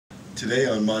Today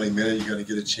on Monty Minute, you're going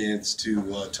to get a chance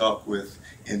to talk with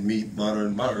and meet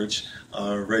Marin Maric,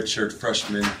 our redshirt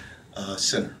freshman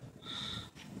center.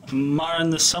 Marin,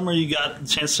 this summer you got the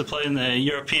chance to play in the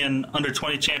European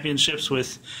Under-20 Championships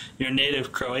with your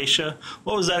native Croatia.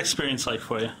 What was that experience like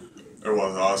for you? It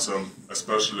was awesome,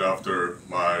 especially after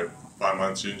my 5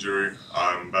 months injury.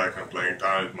 I'm back and playing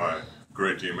time with my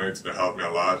great teammates. They helped me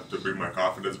a lot to bring my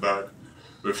confidence back.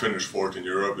 We finished fourth in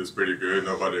Europe. It's pretty good.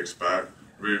 Nobody expect.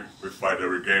 We fight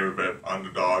every game. We bet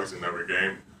underdogs in every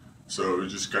game. So we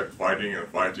just kept fighting and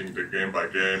fighting the game by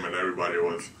game, and everybody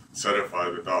was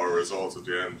satisfied with our results at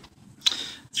the end.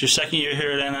 It's your second year here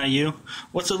at NIU.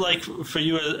 What's it like for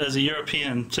you as a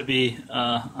European to be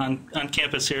on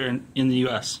campus here in the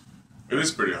U.S.? It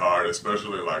is pretty hard,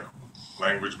 especially like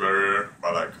language barrier,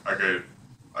 but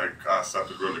I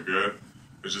accepted really good.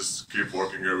 I just keep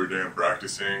working every day and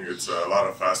practicing. It's a lot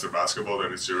of faster basketball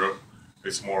than it's Europe.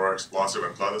 It's more explosive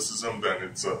athleticism than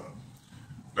it's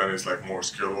like more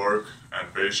skill work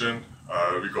and patient.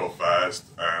 We go fast,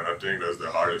 and I think that's the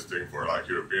hardest thing for like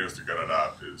Europeans to get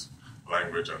adapt is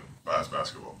language and fast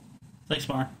basketball. Thanks,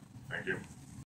 Mark. Thank you.